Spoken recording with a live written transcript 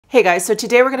Hey guys, so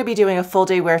today we're going to be doing a full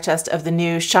day wear test of the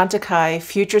new Chantecaille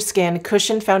Future Skin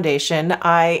Cushion Foundation.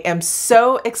 I am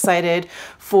so excited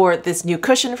for this new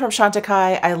cushion from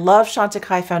Chantecaille. I love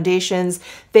Chantecaille foundations.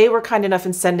 They were kind enough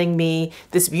in sending me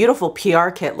this beautiful PR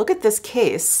kit. Look at this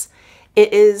case.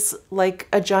 It is like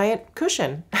a giant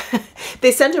cushion.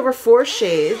 They sent over 4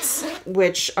 shades,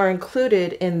 which are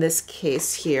included in this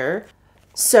case here.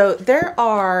 So there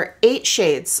are 8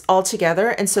 shades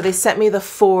altogether, and so they sent me the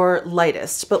 4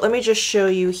 lightest. But let me just show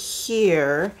you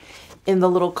here in the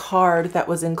little card that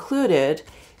was included.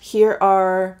 Here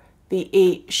are the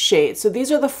 8 shades. So these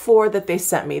are the 4 that they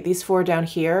sent me, these 4 down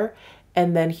here,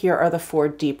 and then here are the 4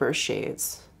 deeper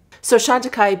shades. So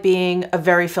Chantecaille, being a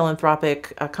very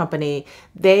philanthropic company,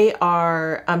 they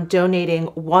are donating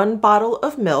 1 bottle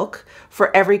of milk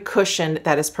for every cushion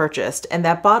that is purchased. And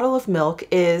that bottle of milk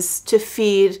is to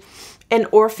feed an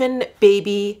orphan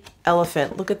baby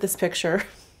elephant. Look at this picture.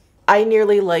 I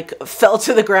nearly fell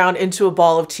to the ground into a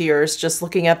ball of tears just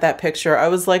looking at that picture. I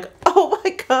was like, oh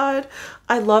my God,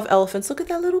 I love elephants. Look at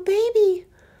that little baby.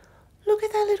 Look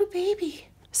at that little baby.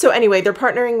 So anyway, they're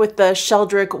partnering with the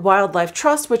Sheldrick Wildlife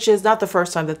Trust, which is not the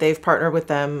first time that they've partnered with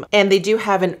them. And they do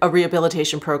have a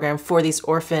rehabilitation program for these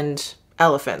orphaned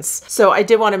elephants. So I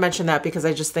did want to mention that because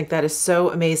I just think that is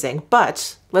so amazing.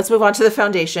 But let's move on to the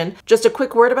foundation. Just a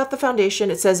quick word about the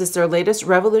foundation. It says it's their latest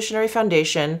revolutionary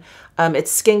foundation.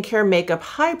 It's skincare makeup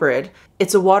hybrid.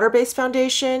 It's a water-based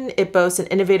foundation. It boasts an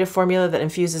innovative formula that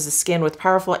infuses the skin with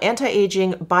powerful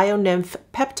anti-aging bio-nymph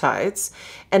peptides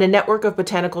and a network of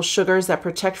botanical sugars that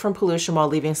protect from pollution while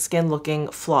leaving skin looking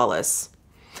flawless.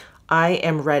 I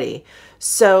am ready.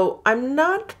 So I'm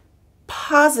not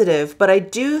positive, but I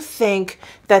do think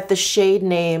that the shade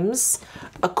names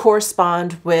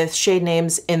correspond with shade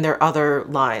names in their other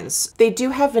lines. They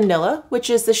do have vanilla, which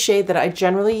is the shade that I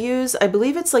generally use. I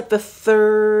believe it's like the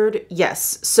 3rd.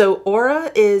 Yes. So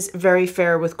Aura is very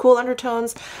fair with cool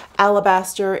undertones.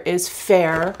 Alabaster is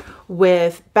fair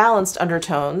with balanced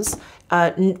undertones.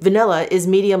 Vanilla is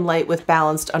medium light with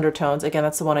balanced undertones. Again,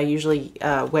 that's the one I usually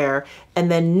wear.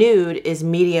 And then Nude is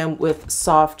medium with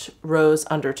soft rose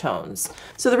undertones.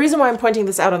 So the reason why I'm pointing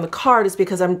this out on the card is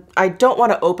because I don't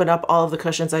want to open up all of the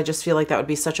cushions. I just feel like that would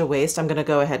be such a waste. I'm going to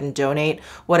go ahead and donate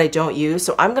what I don't use.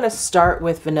 So I'm going to start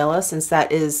with vanilla since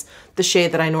that is the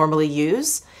shade that I normally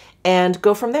use, and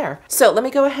go from there. So let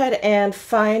me go ahead and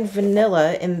find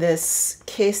vanilla in this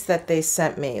case that they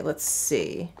sent me. Let's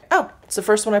see. Oh, it's the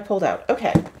first one I pulled out.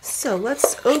 Okay, so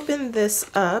let's open this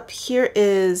up. Here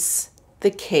is the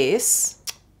case.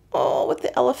 Oh, with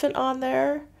the elephant on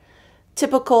there.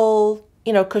 Typical,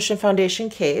 cushion foundation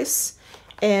case.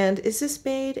 And is this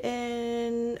made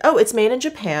in, oh, it's made in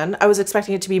Japan. I was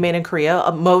expecting it to be made in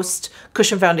Korea. Most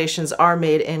cushion foundations are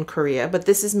made in Korea, but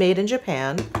this is made in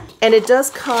Japan. And it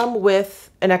does come with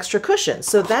an extra cushion.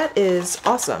 So that is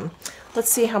awesome.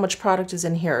 Let's see how much product is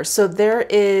in here. So there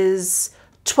is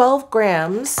 12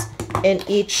 grams in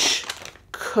each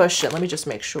cushion. Let me just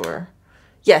make sure.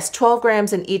 Yes, 12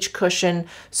 grams in each cushion,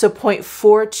 so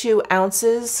 0.42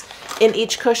 ounces in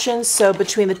each cushion. So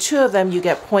between the 2 of them, you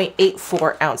get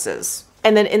 0.84 ounces.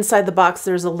 And then inside the box,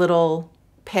 there's a little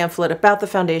pamphlet about the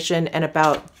foundation and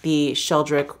about the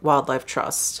Sheldrick Wildlife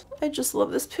Trust. I just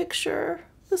love this picture,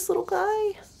 this little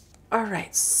guy. All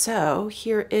right, so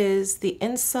here is the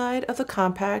inside of the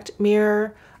compact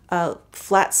mirror,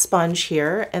 flat sponge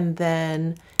here, and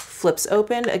then flips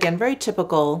open. Again, very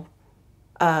typical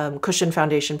cushion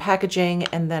foundation packaging.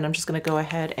 And then I'm just going to go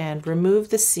ahead and remove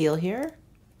the seal here.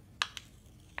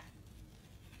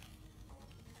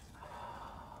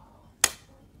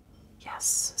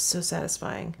 Yes, so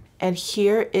satisfying. And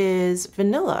here is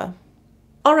vanilla.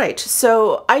 All right,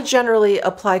 so I generally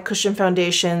apply cushion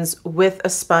foundations with a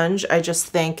sponge. I just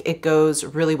think it goes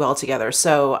really well together.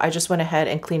 So I just went ahead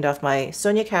and cleaned off my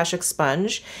Sonia Kashuk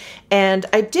sponge. And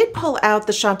I did pull out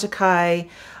the Chantecaille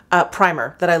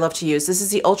primer that I love to use. This is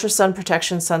the Ultra Sun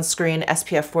Protection Sunscreen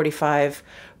SPF 45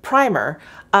 primer.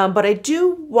 But I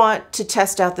do want to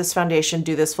test out this foundation,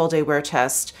 do this full day wear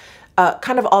test,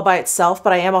 kind of all by itself,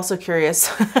 but I am also curious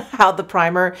how the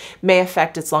primer may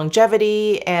affect its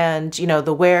longevity and,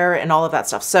 the wear and all of that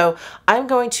stuff. So I'm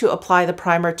going to apply the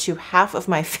primer to half of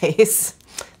my face.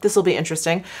 This will be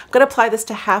interesting. I'm going to apply this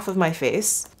to half of my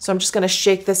face. So I'm just going to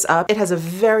shake this up. It has a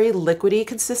very liquidy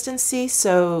consistency,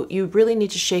 so you really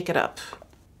need to shake it up.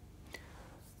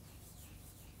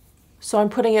 So I'm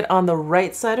putting it on the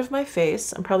right side of my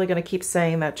face. I'm probably going to keep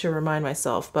saying that to remind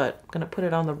myself, but I'm going to put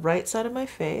it on the right side of my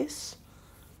face.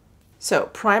 So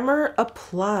primer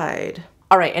applied.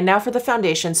 All right, and now for the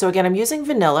foundation. So again, I'm using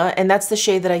Vanilla, and that's the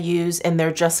shade that I use in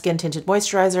their Just Skin Tinted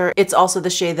Moisturizer. It's also the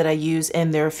shade that I use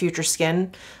in their Future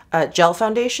Skin gel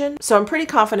foundation. So I'm pretty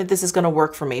confident this is gonna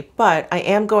work for me, but I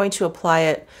am going to apply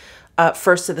it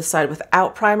first to the side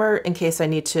without primer in case I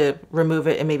need to remove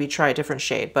it and maybe try a different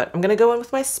shade. But I'm gonna go in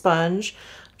with my sponge.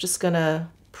 I'm just gonna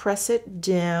press it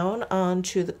down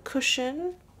onto the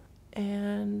cushion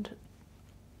and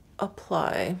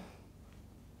apply.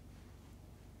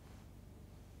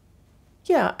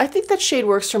 Yeah, I think that shade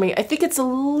works for me. I think it's a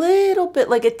little bit,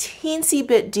 like a teensy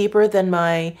bit deeper than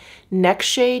my neck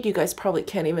shade. You guys probably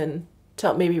can't even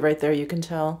tell. Maybe right there you can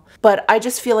tell. But I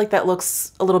just feel like that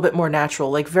looks a little bit more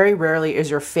natural. Like very rarely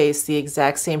is your face the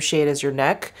exact same shade as your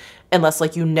neck, unless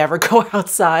like you never go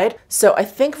outside. So I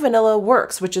think Vanilla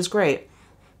works, which is great.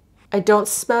 I don't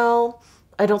smell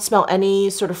any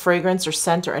sort of fragrance or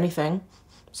scent or anything.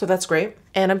 So that's great.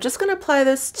 And I'm just gonna apply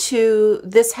this to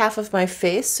this half of my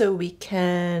face so we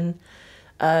can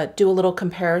do a little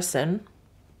comparison.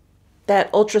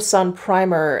 That Ultra Sun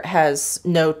primer has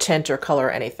no tint or color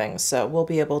or anything, so we'll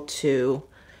be able to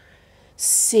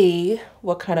see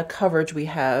what kind of coverage we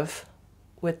have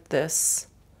with this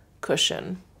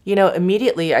cushion. You know,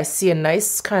 immediately I see a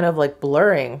nice kind of like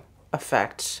blurring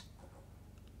effect.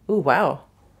 Ooh, wow.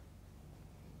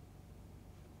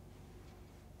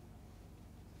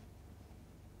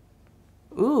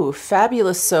 Ooh,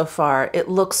 fabulous so far. It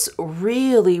looks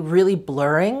really, really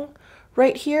blurring.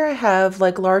 Right here I have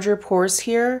like larger pores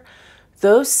here.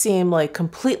 Those seem like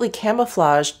completely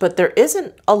camouflaged, but there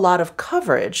isn't a lot of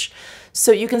coverage.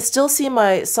 So you can still see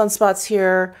my sunspots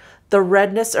here, the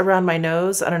redness around my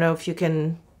nose. I don't know if you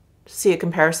can see a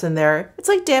comparison there. It's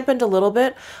like dampened a little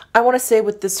bit. I want to say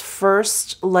with this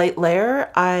first light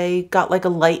layer, I got like a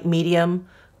light medium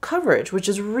coverage, which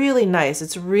is really nice.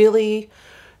 It's really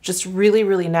just really,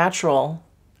 really natural.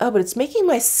 Oh, but it's making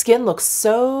my skin look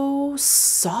so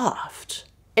soft.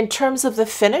 In terms of the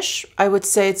finish, I would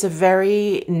say it's a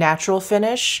very natural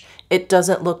finish. It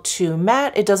doesn't look too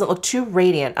matte. It doesn't look too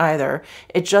radiant either.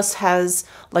 It just has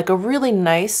like a really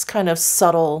nice kind of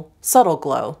subtle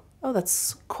glow. Oh,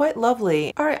 that's quite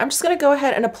lovely. All right, I'm just gonna go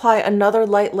ahead and apply another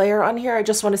light layer on here. I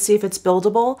just wanna see if it's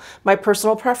buildable. My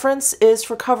personal preference is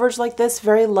for coverage like this,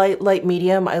 very light, light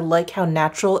medium. I like how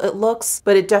natural it looks,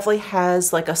 but it definitely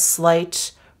has like a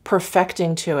slight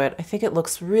perfecting to it. I think it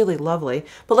looks really lovely.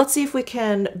 But let's see if we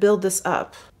can build this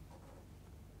up.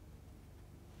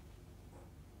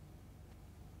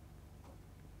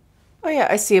 Oh yeah,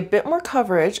 I see a bit more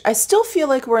coverage. I still feel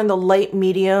like we're in the light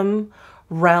medium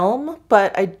realm,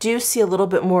 but I do see a little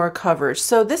bit more coverage.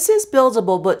 So this is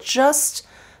buildable, but just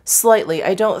slightly.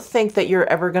 I don't think that you're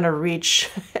ever gonna reach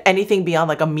anything beyond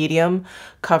like a medium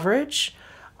coverage.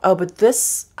 Oh, but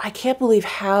this, I can't believe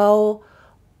how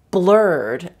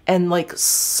blurred and like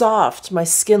soft my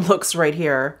skin looks right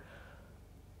here.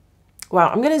 Wow,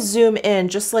 I'm gonna zoom in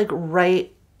just like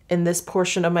right in this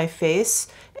portion of my face,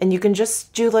 and you can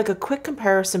just do like a quick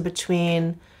comparison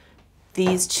between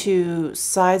these two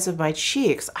sides of my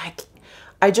cheeks.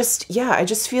 I just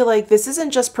feel like this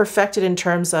isn't just perfected in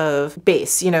terms of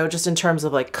base, you know, just in terms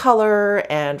of like color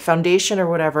and foundation or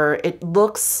whatever. It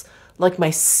looks like my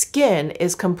skin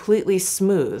is completely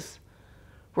smooth.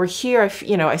 Where here,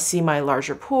 I see my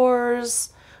larger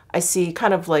pores. I see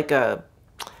kind of like the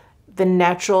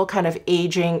natural kind of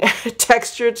aging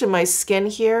texture to my skin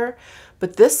here.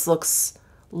 But this looks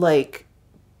like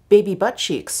baby butt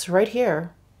cheeks right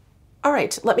here. All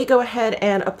right, let me go ahead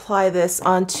and apply this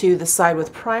onto the side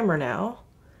with primer now.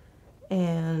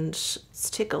 And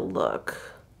let's take a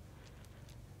look.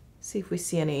 See if we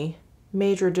see any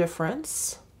major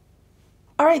difference.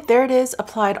 All right, there it is,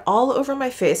 applied all over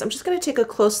my face. I'm just gonna take a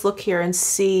close look here and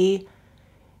see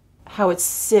how it's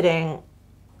sitting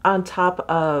on top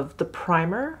of the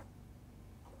primer.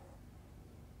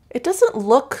 It doesn't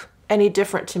look any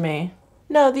different to me.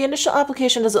 No, the initial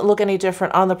application doesn't look any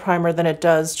different on the primer than it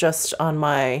does just on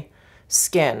my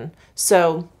skin.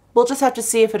 So we'll just have to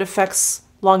see if it affects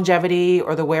longevity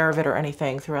or the wear of it or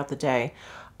anything throughout the day.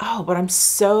 Oh, but I'm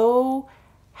so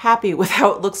happy with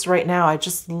how it looks right now. I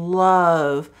just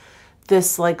love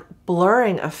this like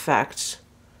blurring effect.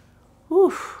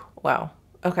 Whew, wow.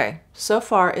 Okay, so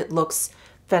far it looks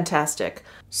fantastic.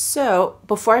 So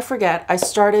before I forget, I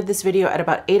started this video at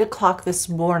about 8 o'clock this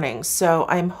morning. So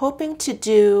I'm hoping to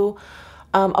do,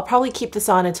 I'll probably keep this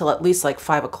on until at least like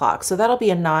 5 o'clock. So that'll be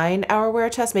a 9-hour wear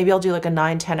test. Maybe I'll do like a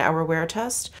 9-10-hour wear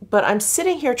test. But I'm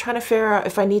sitting here trying to figure out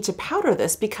if I need to powder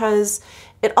this because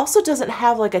it also doesn't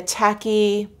have like a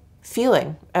tacky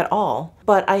feeling at all.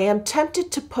 But I am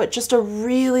tempted to put just a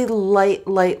really light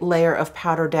layer of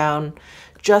powder down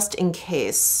just in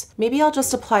case. Maybe I'll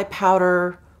just apply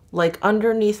powder like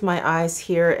underneath my eyes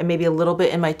here and maybe a little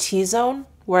bit in my T-zone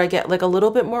where I get like a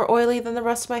little bit more oily than the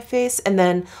rest of my face, and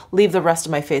then leave the rest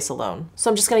of my face alone. So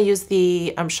I'm just gonna use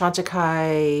the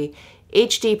Chantecaille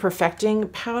HD Perfecting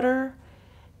Powder.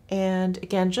 And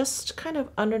again, just kind of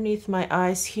underneath my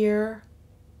eyes here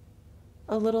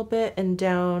a little bit and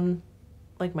down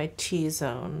like my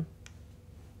T-zone.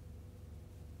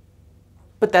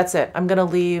 But that's it. I'm gonna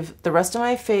leave the rest of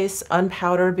my face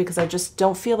unpowdered because I just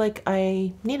don't feel like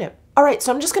I need it. All right,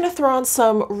 so I'm just gonna throw on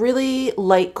some really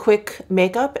light, quick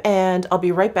makeup, and I'll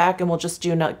be right back and we'll just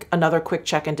do another quick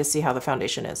check-in to see how the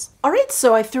foundation is. All right,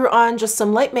 so I threw on just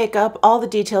some light makeup. All the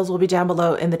details will be down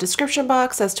below in the description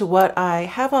box as to what I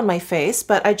have on my face,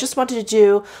 but I just wanted to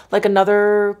do like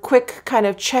another quick kind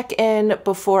of check-in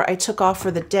before I took off for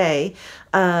the day.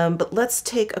 But let's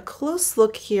take a close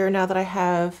look here now that I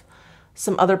have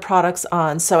some other products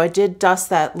on. So I did dust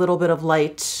that little bit of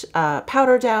light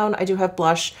powder down. I do have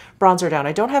blush, bronzer down.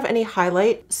 I don't have any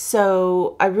highlight,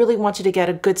 so I really wanted to get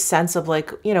a good sense of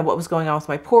like, you know, what was going on with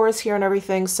my pores here and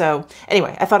everything. So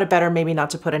anyway, I thought it better maybe not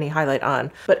to put any highlight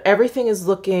on, but everything is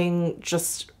looking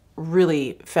just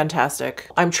really fantastic.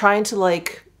 I'm trying to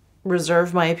like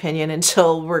reserve my opinion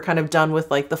until we're kind of done with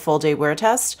like the full day wear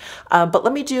test. But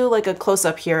let me do like a close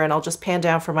up here, and I'll just pan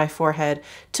down from my forehead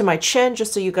to my chin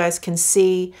just so you guys can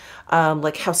see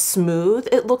like how smooth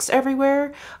it looks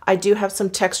everywhere. I do have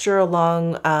some texture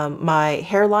along my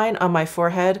hairline on my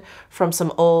forehead from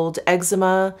some old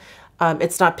eczema.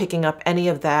 It's not picking up any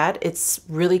of that. It's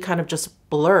really kind of just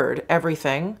blurred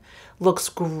everything. Looks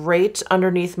great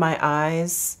underneath my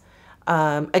eyes.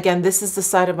 Again, this is the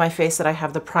side of my face that I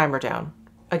have the primer down.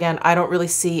 Again, I don't really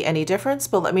see any difference,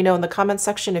 but let me know in the comment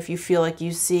section if you feel like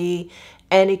you see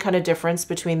any kind of difference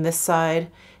between this side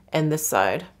and this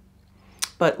side.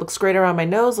 But looks great around my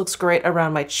nose, looks great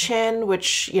around my chin,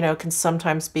 which, you know, can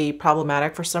sometimes be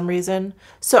problematic for some reason.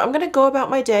 So I'm gonna go about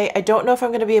my day. I don't know if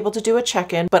I'm gonna be able to do a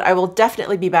check-in, but I will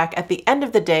definitely be back at the end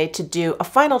of the day to do a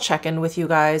final check-in with you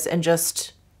guys and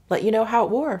just let you know how it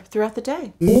wore throughout the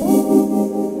day.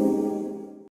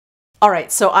 All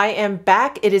right, so I am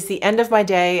back. It is the end of my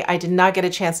day. I did not get a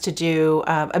chance to do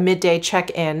a midday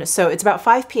check-in. So it's about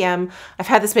 5 p.m. I've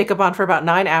had this makeup on for about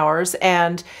 9 hours,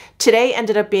 and today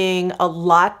ended up being a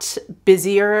lot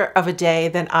busier of a day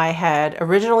than I had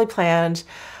originally planned.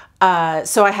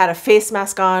 So I had a face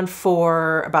mask on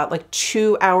for about like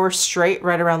 2 hours straight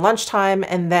right around lunchtime.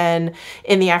 And then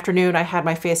in the afternoon, I had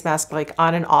my face mask like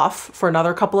on and off for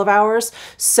another couple of hours.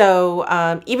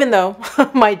 So even though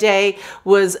my day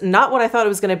was not what I thought it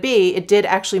was going to be, it did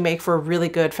actually make for a really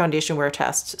good foundation wear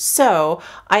test. So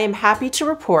I am happy to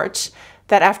report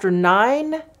that after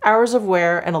 9 hours of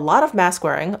wear and a lot of mask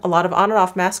wearing, a lot of on and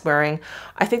off mask wearing,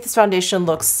 I think this foundation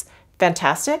looks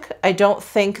fantastic. I don't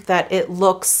think that it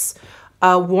looks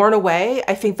worn away.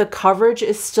 I think the coverage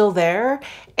is still there.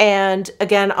 And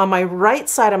again, on my right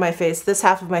side of my face, this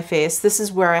half of my face, this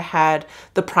is where I had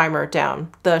the primer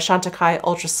down, the Chantecaille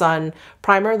Ultra Sun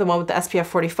primer, the one with the SPF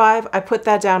 45. I put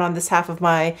that down on this half of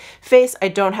my face. I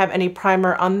don't have any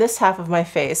primer on this half of my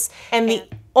face. And the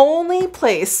only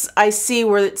place I see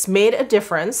where it's made a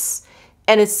difference,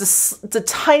 and it's the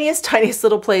tiniest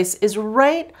little place, is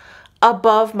right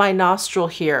above my nostril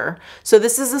here. So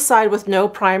this is the side with no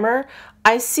primer.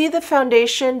 I see the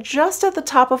foundation just at the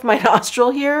top of my nostril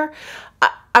here.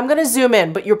 I'm gonna zoom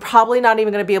in, but you're probably not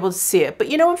even gonna be able to see it. But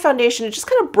you know, in foundation, it just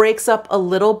kind of breaks up a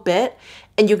little bit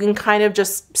and you can kind of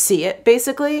just see it,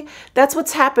 basically. That's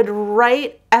what's happened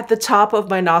right at the top of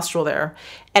my nostril there.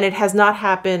 And it has not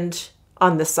happened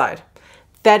on this side.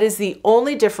 That is the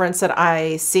only difference that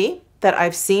I see, that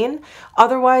I've seen.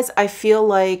 Otherwise, I feel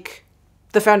like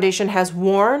the foundation has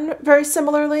worn very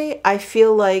similarly. I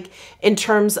feel like in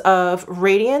terms of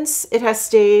radiance, it has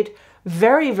stayed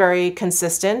very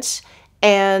consistent.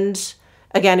 And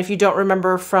again, if you don't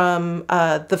remember from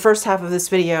the first half of this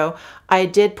video, I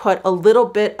did put a little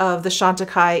bit of the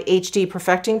Chantecaille HD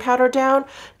Perfecting Powder down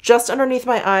just underneath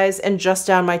my eyes and just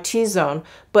down my T-zone.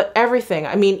 But everything,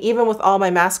 I mean, even with all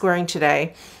my mask wearing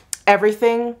today,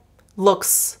 everything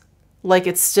looks like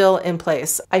it's still in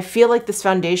place. I feel like this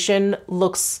foundation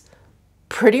looks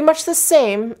pretty much the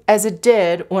same as it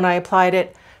did when I applied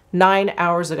it 9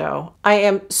 hours ago. I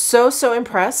am so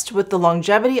impressed with the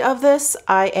longevity of this.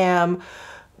 I am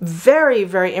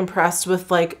very impressed with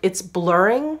like its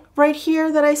blurring right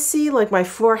here that I see, like my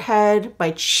forehead, my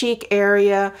cheek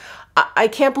area. I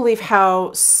can't believe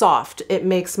how soft it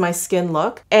makes my skin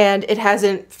look, and it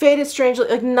hasn't faded strangely.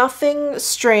 Like, nothing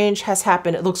strange has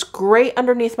happened. It looks great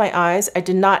underneath my eyes. I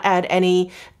did not add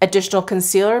any additional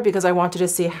concealer because I wanted to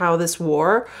see how this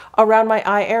wore around my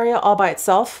eye area all by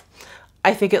itself.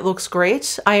 I think it looks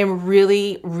great. I am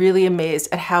really, really amazed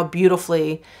at how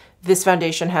beautifully this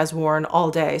foundation has worn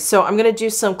all day. So I'm gonna do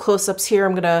some close-ups here.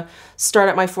 I'm gonna start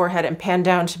at my forehead and pan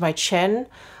down to my chin.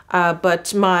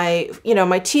 But my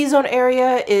T-zone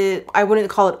area, I wouldn't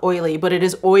call it oily, but it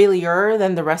is oilier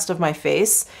than the rest of my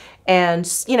face. And,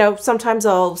 sometimes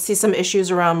I'll see some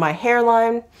issues around my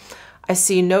hairline. I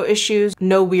see no issues,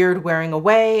 no weird wearing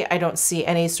away. I don't see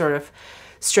any sort of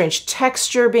strange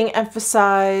texture being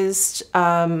emphasized.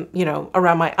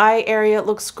 Around my eye area, it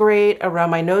looks great. Around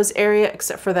my nose area,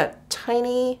 except for that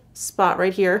tiny spot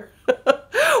right here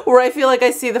where I feel like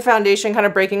I see the foundation kind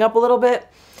of breaking up a little bit.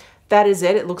 That is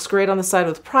it. It looks great on the side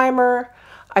with primer.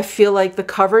 I feel like the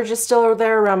coverage is still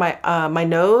there around my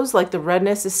nose, like the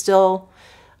redness is still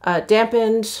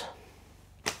dampened.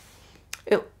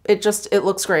 It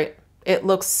looks great. It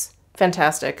looks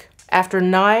fantastic. After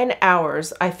 9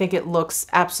 hours, I think it looks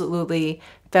absolutely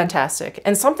fantastic.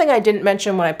 And something I didn't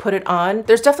mention when I put it on,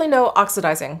 there's definitely no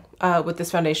oxidizing with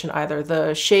this foundation either.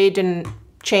 The shade didn't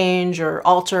change or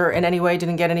alter in any way,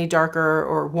 didn't get any darker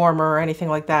or warmer or anything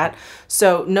like that.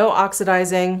 So no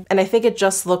oxidizing, and I think it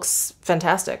just looks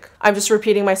fantastic. I'm just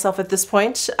repeating myself at this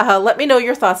point. Let me know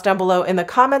your thoughts down below in the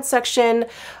comments section.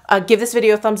 Give this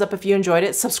video a thumbs up if you enjoyed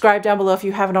it. Subscribe down below if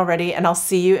you haven't already, and I'll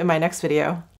see you in my next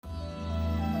video.